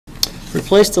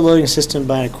Replace the loading system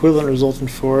by an equivalent resultant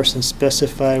force and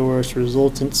specify where its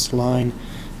resultant's line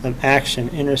of action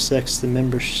intersects the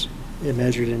members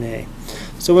measured in A.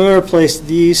 So we're going to replace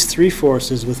these three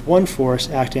forces with one force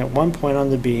acting at one point on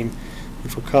the beam,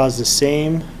 which will cause the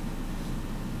same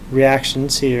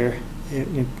reactions here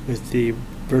with the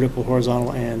vertical,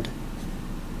 horizontal, and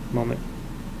moment.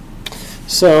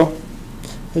 So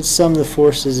let's sum the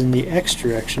forces in the x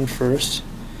direction first,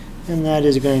 and that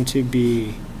is going to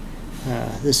be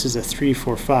this is a 3,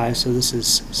 4, 5, so this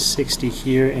is 60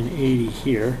 here and 80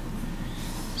 here.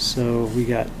 So we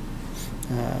got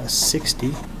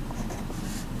 60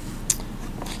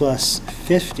 plus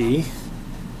 50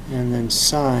 and then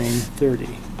sine 30.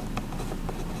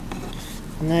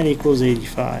 And that equals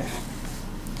 85.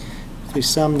 If we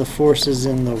sum the forces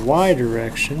in the y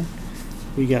direction,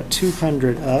 we got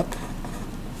 200 up,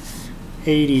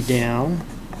 80 down,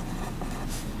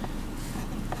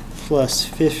 plus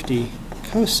 50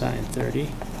 cosine 30,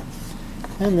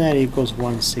 and that equals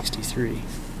 163.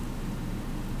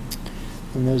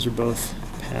 And those are both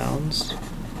pounds.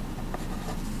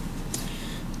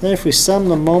 Then if we sum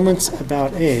the moments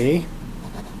about A,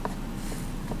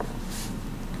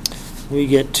 we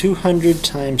get 200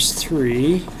 times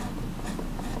 3,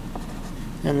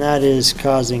 and that is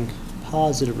causing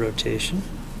positive rotation,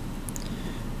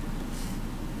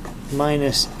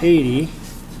 minus 80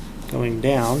 going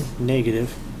down,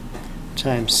 negative,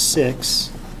 times 6,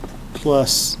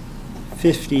 plus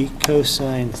 50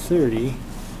 cosine 30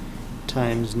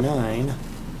 times 9,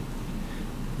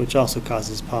 which also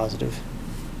causes positive.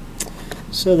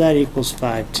 So that equals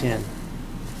 510.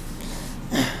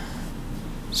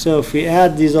 So if we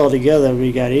add these all together,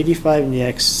 we got 85 in the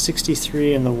x,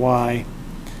 63 in the y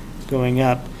going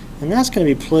up, and that's going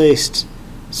to be placed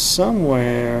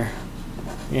somewhere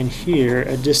in here,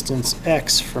 a distance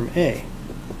x from A.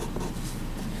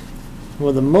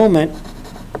 Well, the moment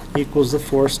equals the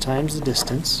force times the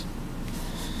distance.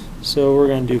 So we're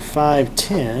going to do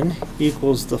 510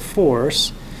 equals the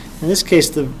force. In this case,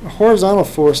 the horizontal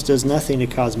force does nothing to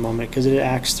cause moment because it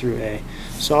acts through A.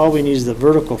 So all we need is the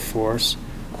vertical force,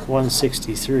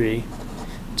 163,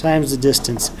 times the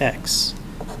distance x.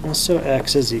 And so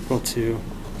x is equal to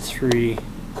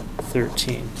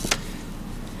 313.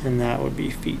 And that would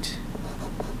be feet.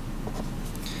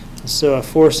 So a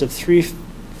force of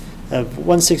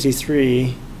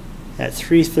 163 at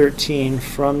 313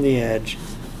 from the edge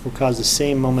will cause the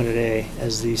same moment at A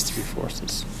as these three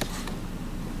forces.